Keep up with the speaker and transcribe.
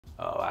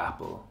Oh,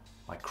 Apple,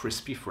 my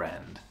crispy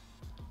friend.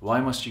 Why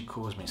must you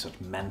cause me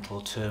such mental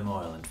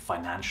turmoil and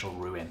financial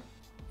ruin?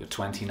 Your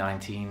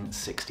 2019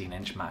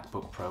 16-inch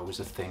MacBook Pro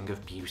was a thing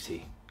of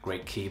beauty.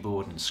 Great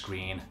keyboard and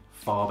screen,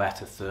 far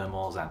better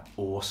thermals and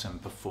awesome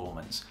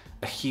performance.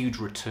 A huge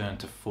return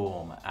to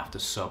form after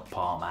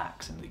subpar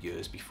Macs in the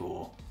years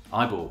before.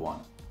 I bought one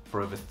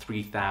for over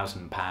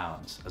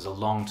 £3,000 as a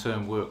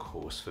long-term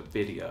workhorse for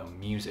video,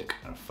 music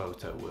and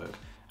photo work.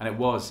 And it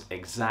was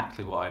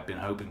exactly what I'd been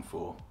hoping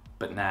for.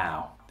 But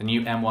now, the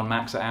new M1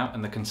 Macs are out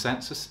and the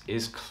consensus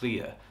is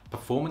clear.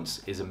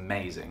 Performance is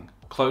amazing,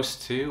 close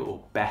to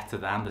or better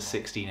than the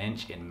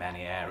 16-inch in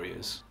many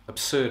areas.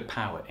 Absurd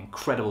power,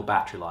 incredible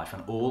battery life,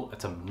 and all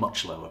at a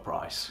much lower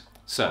price.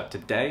 So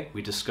today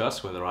we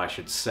discuss whether I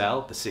should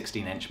sell the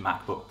 16-inch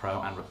MacBook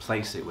Pro and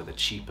replace it with a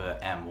cheaper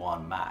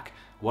M1 Mac.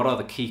 What are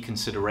the key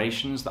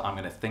considerations that I'm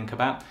going to think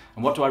about,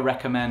 and what do I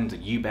recommend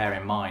you bear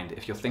in mind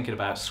if you're thinking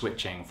about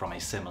switching from a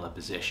similar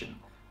position?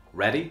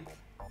 Ready?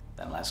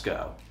 Then let's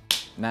go.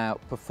 Now,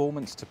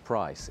 performance to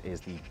price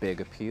is the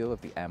big appeal of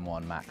the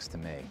M1 Macs to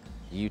me.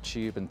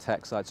 YouTube and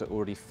tech sites are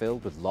already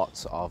filled with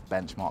lots of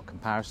benchmark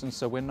comparisons,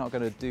 so we're not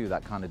going to do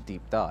that kind of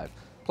deep dive.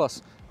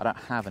 Plus, I don't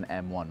have an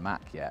M1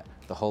 Mac yet.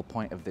 The whole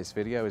point of this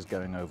video is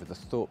going over the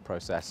thought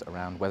process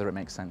around whether it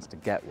makes sense to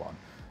get one.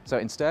 So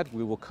instead,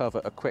 we will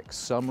cover a quick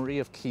summary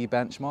of key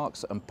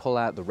benchmarks and pull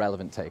out the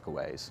relevant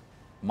takeaways.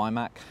 My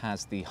Mac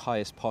has the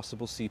highest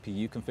possible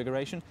CPU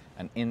configuration,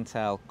 an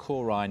Intel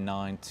Core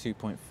i9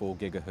 2.4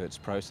 GHz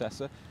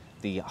processor,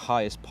 the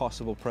highest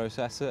possible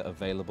processor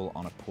available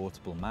on a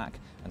portable Mac,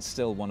 and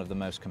still one of the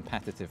most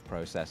competitive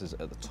processors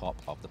at the top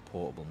of the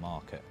portable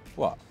market.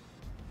 What?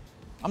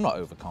 I'm not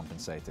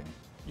overcompensating.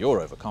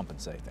 You're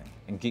overcompensating.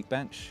 In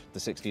Geekbench, the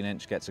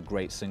 16-inch gets a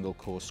great single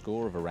core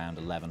score of around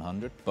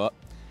 1100, but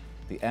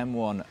the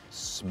M1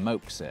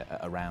 smokes it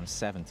at around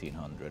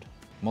 1700.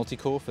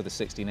 Multi-core for the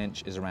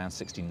 16-inch is around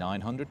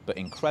 6900, but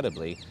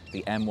incredibly,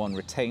 the M1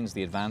 retains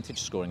the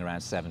advantage, scoring around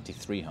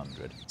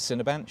 7300.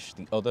 Cinebench,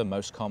 the other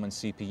most common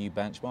CPU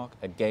benchmark,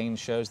 again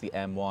shows the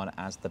M1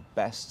 as the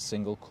best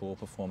single-core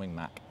performing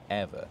Mac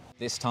ever.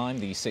 This time,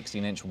 the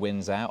 16-inch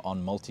wins out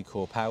on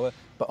multi-core power,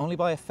 but only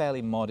by a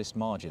fairly modest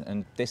margin,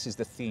 and this is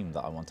the theme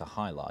that I want to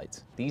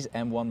highlight. These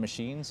M1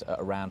 machines at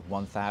around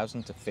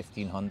 £1,000 to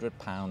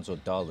 £1,500 or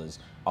dollars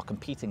are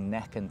competing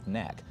neck and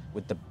neck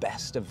with the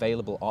best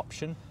available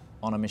option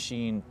on a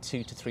machine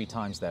 2 to 3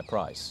 times their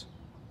price.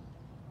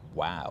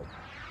 Wow.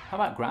 How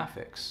about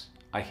graphics?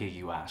 I hear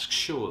you ask.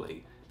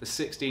 Surely the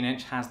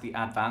 16-inch has the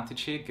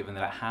advantage here given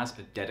that it has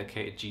a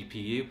dedicated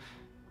GPU,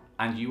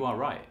 and you are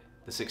right,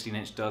 the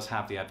 16-inch does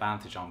have the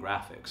advantage on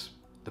graphics.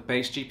 The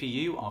base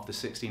GPU of the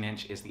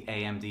 16-inch is the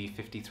AMD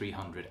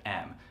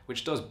 5300M,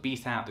 which does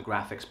beat out the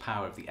graphics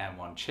power of the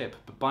M1 chip,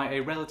 but by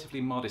a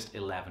relatively modest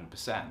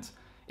 11%.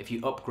 If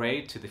you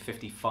upgrade to the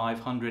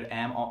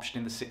 5500M option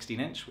in the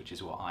 16-inch, which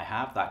is what I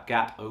have, that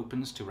gap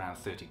opens to around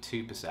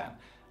 32%.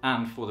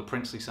 And for the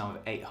princely sum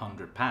of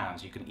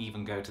 £800, you can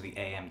even go to the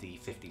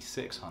AMD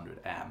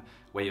 5600M,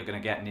 where you're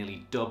going to get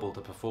nearly double the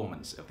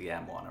performance of the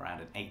M1,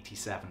 around an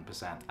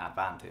 87%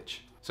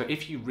 advantage. So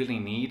if you really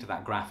need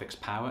that graphics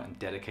power and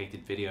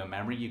dedicated video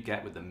memory you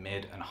get with the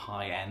mid and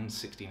high-end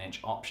 16-inch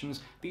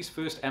options, these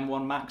first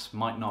M1 Macs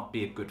might not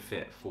be a good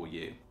fit for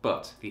you.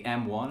 But the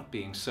M1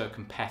 being so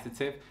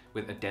competitive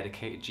with a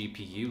dedicated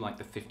GPU like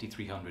the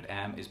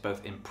 5300M is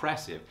both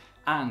impressive,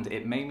 and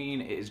it may mean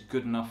it is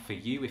good enough for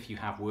you if you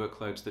have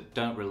workloads that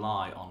don't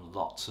rely on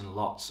lots and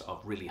lots of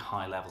really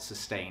high-level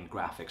sustained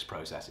graphics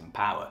processing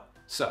power.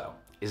 So,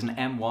 is an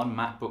M1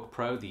 MacBook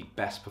Pro the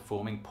best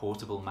performing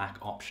portable Mac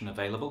option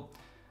available?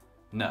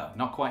 No,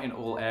 not quite in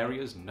all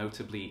areas,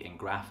 notably in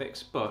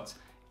graphics, but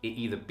it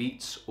either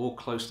beats or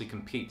closely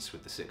competes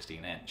with the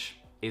 16-inch.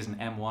 Is an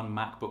M1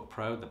 MacBook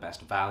Pro the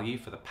best value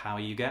for the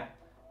power you get?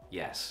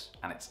 Yes,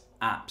 and it's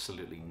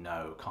absolutely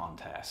no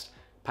contest.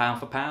 Pound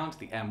for pound,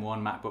 the M1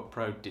 MacBook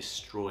Pro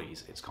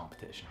destroys its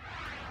competition.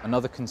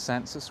 Another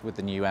consensus with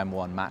the new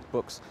M1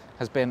 MacBooks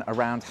has been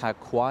around how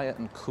quiet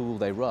and cool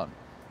they run.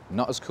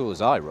 Not as cool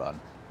as I run,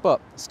 but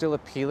still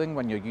appealing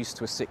when you're used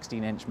to a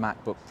 16-inch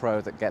MacBook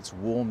Pro that gets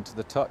warm to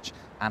the touch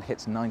and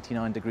hits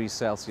 99 degrees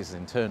Celsius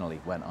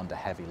internally when under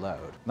heavy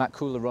load. That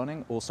cooler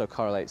running also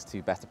correlates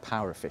to better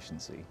power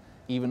efficiency.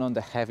 Even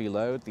under heavy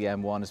load, the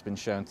M1 has been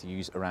shown to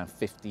use around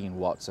 15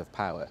 watts of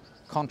power.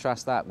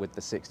 Contrast that with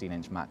the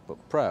 16-inch MacBook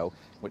Pro,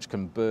 which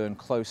can burn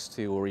close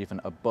to or even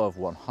above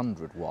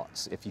 100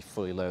 watts if you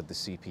fully load the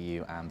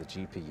CPU and the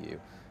GPU.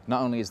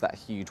 Not only is that a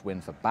huge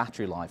win for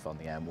battery life on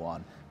the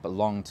M1, but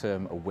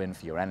long-term a win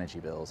for your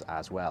energy bills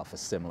as well for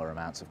similar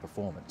amounts of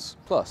performance.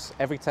 Plus,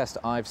 every test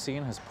I've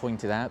seen has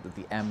pointed out that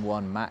the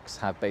M1 Macs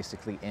have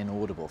basically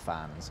inaudible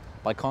fans.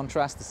 By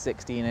contrast, the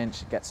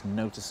 16-inch gets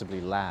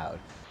noticeably loud.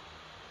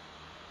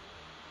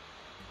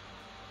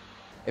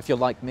 If you're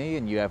like me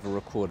and you ever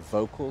record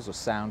vocals or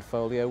sound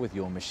folio with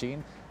your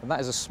machine, then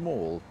that is a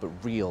small but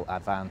real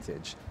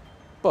advantage.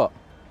 But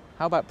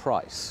how about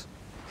price?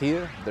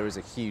 Here, there is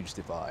a huge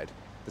divide.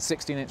 The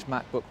 16-inch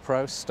MacBook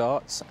Pro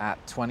starts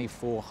at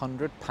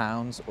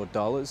 £2,400 or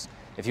dollars.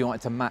 If you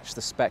wanted to match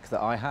the spec that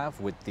I have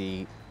with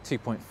the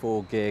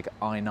 2.4 gig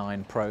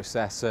i9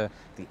 processor,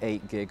 the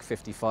 8 gig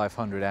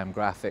 5500M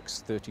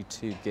graphics,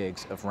 32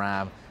 gigs of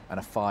RAM, and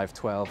a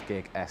 512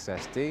 gig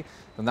SSD,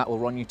 then that will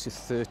run you to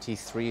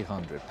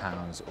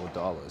 £3,300 or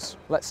dollars.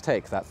 Let's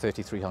take that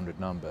 3,300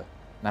 number.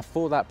 Now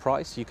for that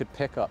price, you could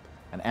pick up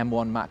an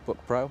M1 MacBook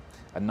Pro,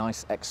 a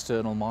nice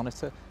external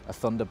monitor, a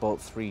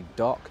Thunderbolt 3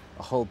 dock,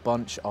 a whole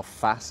bunch of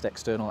fast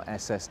external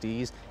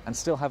SSDs, and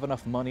still have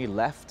enough money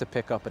left to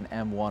pick up an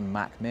M1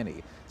 Mac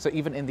Mini. So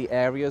even in the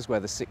areas where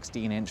the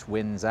 16-inch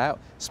wins out,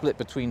 split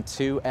between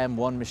two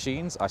M1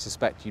 machines, I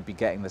suspect you'd be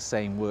getting the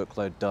same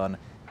workload done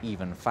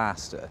even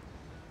faster.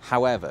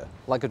 However,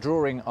 like a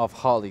drawing of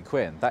Harley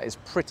Quinn, that is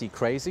pretty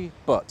crazy,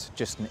 but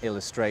just an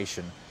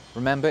illustration.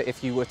 Remember,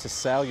 if you were to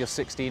sell your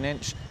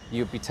 16-inch,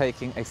 you'd be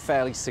taking a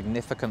fairly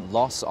significant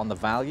loss on the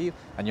value,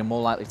 and you're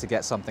more likely to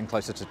get something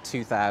closer to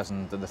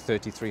 2,000 than the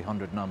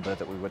 3,300 number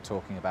that we were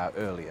talking about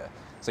earlier.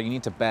 So you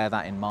need to bear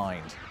that in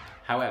mind.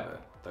 However,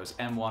 those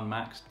M1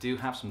 Macs do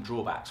have some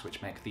drawbacks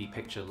which make the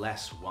picture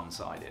less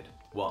one-sided.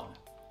 1.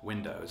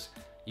 Windows.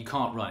 You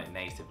can't run it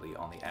natively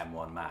on the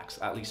M1 Macs,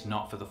 at least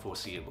not for the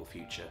foreseeable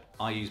future.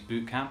 I use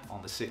Boot Camp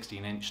on the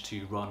 16-inch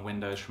to run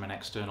Windows from an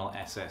external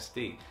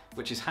SSD,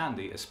 which is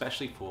handy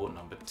especially for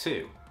number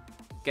 2,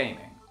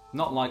 gaming.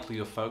 Not likely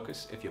your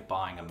focus if you're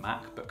buying a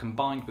Mac, but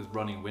combined with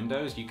running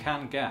Windows, you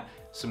can get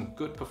some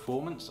good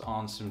performance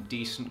on some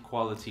decent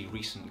quality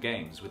recent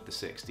games with the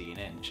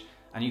 16-inch,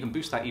 and you can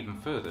boost that even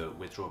further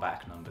with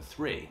drawback number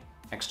 3.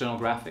 External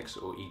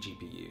graphics or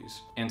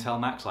eGPUs. Intel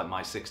Macs like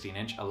my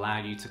 16-inch allow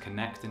you to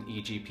connect an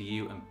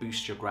eGPU and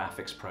boost your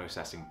graphics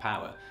processing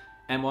power.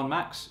 M1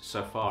 Macs,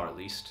 so far at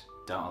least,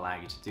 don't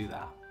allow you to do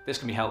that. This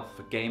can be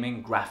helpful for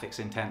gaming,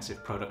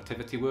 graphics-intensive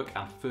productivity work,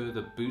 and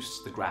further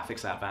boosts the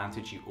graphics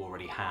advantage you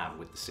already have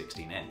with the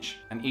 16-inch.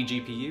 An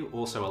eGPU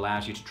also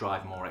allows you to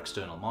drive more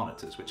external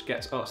monitors, which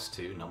gets us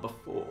to number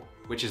 4,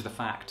 which is the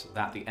fact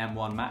that the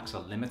M1 Macs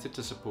are limited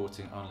to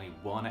supporting only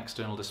one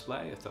external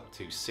display at up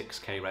to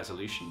 6K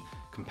resolution,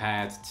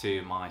 compared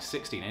to my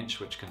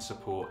 16-inch, which can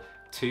support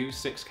 2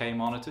 6K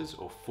monitors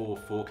or 4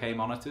 4K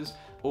monitors,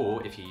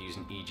 or if you use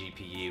an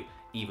eGPU,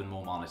 even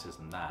more monitors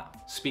than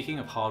that. Speaking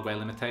of hardware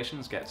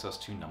limitations gets us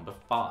to number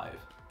 5.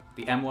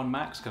 The M1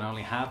 Macs can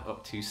only have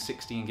up to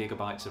 16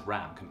 gigabytes of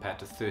RAM compared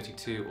to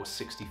 32 or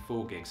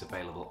 64 gigs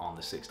available on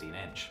the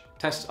 16-inch.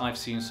 Tests I've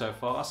seen so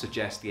far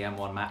suggest the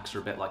M1 Macs are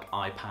a bit like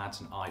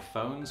iPads and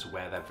iPhones,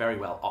 where they're very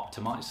well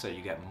optimized so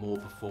you get more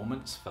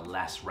performance for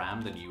less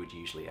RAM than you would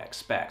usually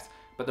expect.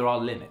 But there are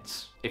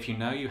limits. If you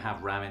know you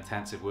have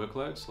RAM-intensive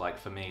workloads, like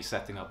for me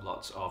setting up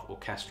lots of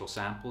orchestral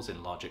samples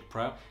in Logic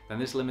Pro, then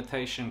this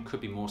limitation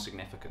could be more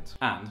significant.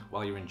 And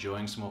while you're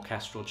enjoying some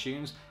orchestral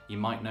tunes, you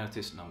might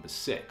notice number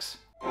 6.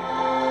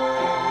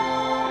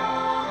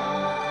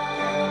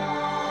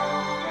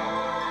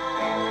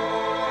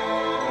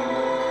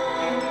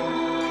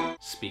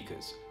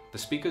 Speakers. The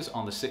speakers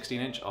on the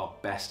 16-inch are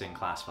best in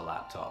class for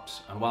laptops,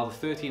 and while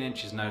the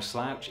 13-inch is no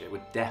slouch, it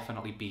would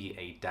definitely be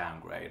a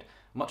downgrade,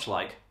 much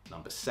like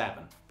number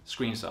 7,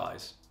 screen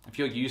size. If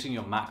you're using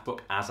your MacBook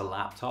as a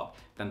laptop,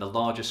 then the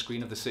larger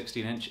screen of the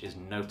 16-inch is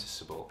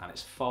noticeable, and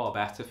it's far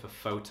better for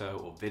photo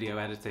or video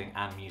editing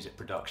and music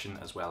production,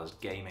 as well as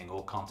gaming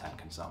or content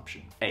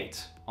consumption.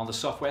 8. On the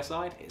software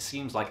side, it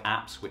seems like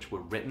apps which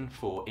were written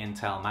for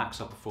Intel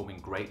Macs are performing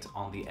great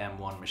on the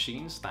M1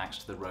 machines thanks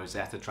to the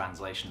Rosetta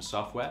translation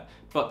software,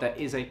 but there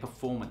is a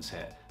performance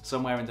hit,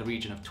 somewhere in the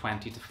region of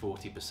 20 to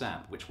 40%,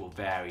 which will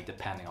vary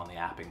depending on the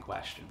app in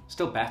question.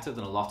 Still better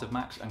than a lot of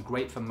Macs and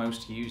great for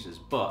most users,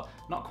 but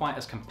not quite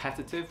as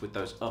competitive with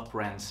those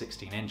upper-end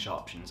 16-inch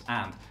options,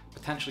 and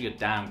potentially a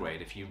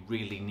downgrade if you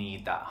really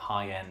need that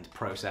high-end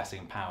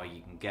processing power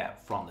you can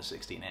get from the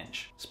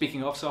 16-inch.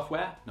 Speaking of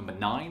software, number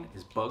 9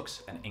 is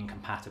bugs and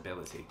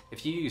incompatibility.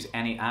 If you use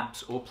any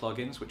apps or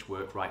plugins which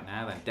work right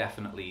now, then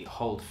definitely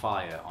hold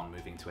fire on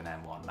moving to an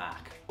M1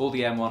 Mac. All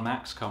the M1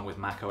 Macs come with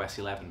macOS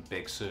 11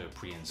 Big Sur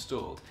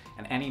pre-installed,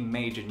 and any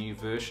major new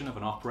version of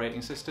an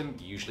operating system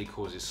usually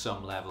causes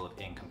some level of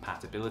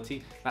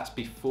incompatibility. That's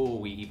before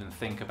we even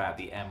think about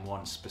the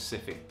M1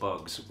 specific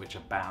bugs which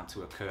are bound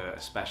to occur,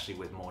 especially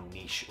with more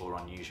niche or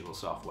unusual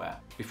software.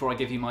 Before I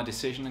give you my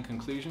decision and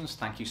conclusions,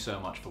 thank you so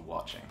much for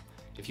watching.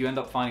 If you end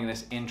up finding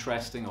this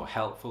interesting or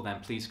helpful, then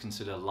please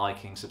consider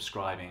liking,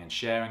 subscribing and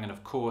sharing, and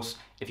of course,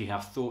 if you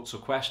have thoughts or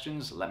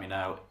questions, let me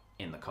know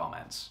in the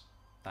comments.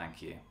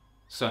 Thank you.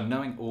 So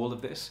knowing all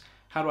of this,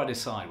 how do I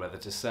decide whether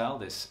to sell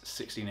this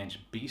 16-inch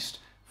beast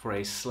for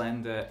a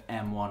slender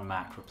M1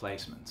 Mac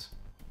replacement?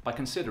 By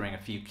considering a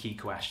few key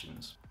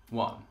questions.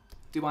 1.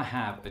 Do I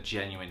have a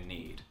genuine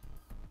need?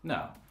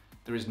 No.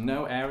 There is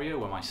no area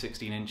where my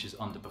 16-inch is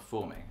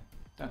underperforming.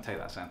 Don't take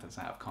that sentence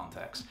out of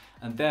context.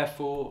 And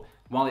therefore,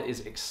 while it is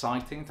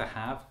exciting to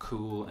have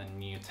cool and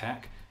new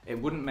tech, it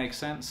wouldn't make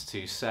sense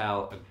to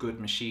sell a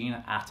good machine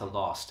at a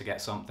loss to get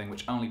something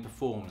which only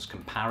performs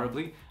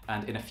comparably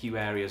and in a few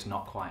areas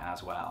not quite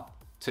as well.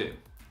 2.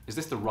 Is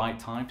this the right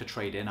time to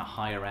trade in a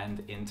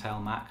higher-end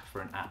Intel Mac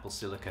for an Apple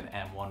Silicon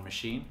M1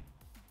 machine?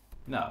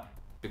 No.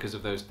 because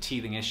of those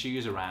teething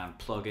issues around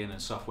plug-in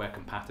and software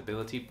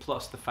compatibility,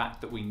 plus the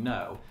fact that we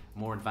know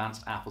more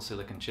advanced Apple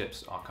Silicon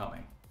chips are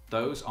coming.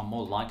 Those are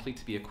more likely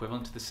to be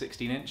equivalent to the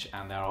 16-inch,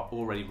 and there are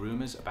already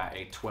rumors about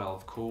a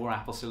 12-core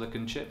Apple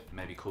Silicon chip,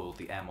 maybe called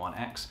the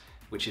M1X,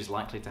 which is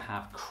likely to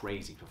have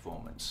crazy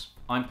performance.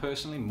 I'm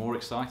personally more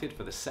excited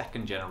for the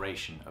second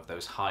generation of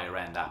those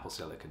higher-end Apple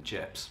Silicon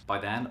chips. By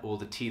then, all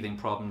the teething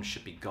problems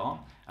should be gone,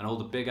 and all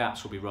the big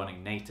apps will be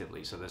running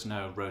natively, so there's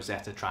no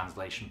Rosetta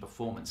translation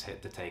performance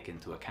hit to take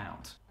into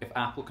account. If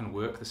Apple can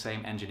work the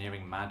same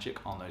engineering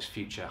magic on those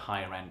future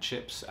higher-end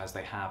chips as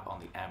they have on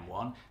the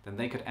M1, then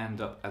they could end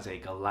up as a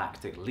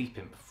galactic leap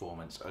in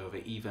performance over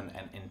even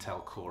an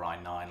Intel Core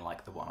i9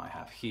 like the one I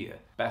have here.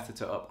 Better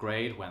to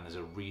upgrade when there's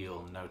a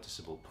real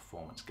noticeable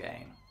performance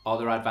gain. Are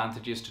there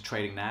advantages to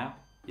trading now?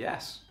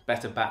 Yes.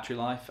 Better battery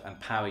life and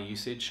power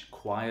usage,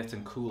 quiet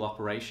and cool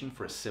operation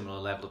for a similar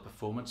level of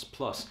performance,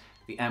 plus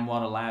the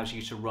M1 allows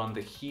you to run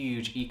the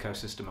huge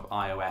ecosystem of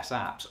iOS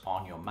apps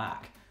on your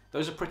Mac.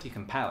 Those are pretty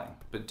compelling,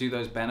 but do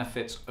those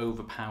benefits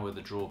overpower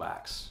the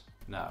drawbacks?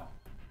 No,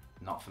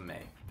 not for me.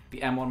 The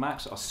M1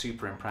 Macs are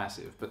super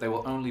impressive, but they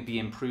will only be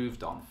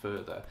improved on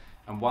further.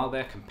 And while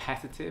they're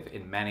competitive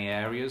in many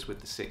areas with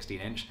the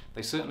 16-inch,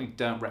 they certainly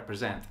don't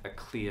represent a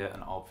clear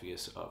and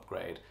obvious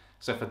upgrade.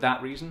 So for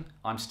that reason,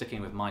 I'm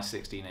sticking with my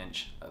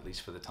 16-inch, at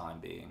least for the time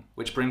being.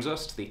 Which brings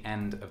us to the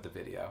end of the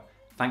video.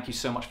 Thank you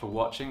so much for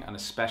watching, and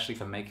especially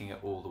for making it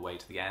all the way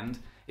to the end.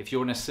 If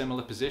you're in a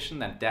similar position,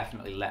 then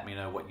definitely let me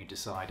know what you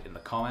decide in the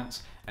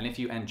comments. And if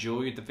you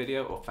enjoyed the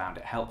video or found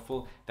it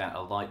helpful, then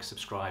a like,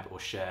 subscribe, or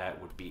share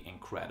would be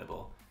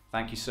incredible.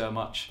 Thank you so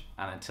much,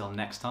 and until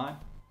next time,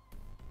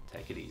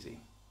 take it easy.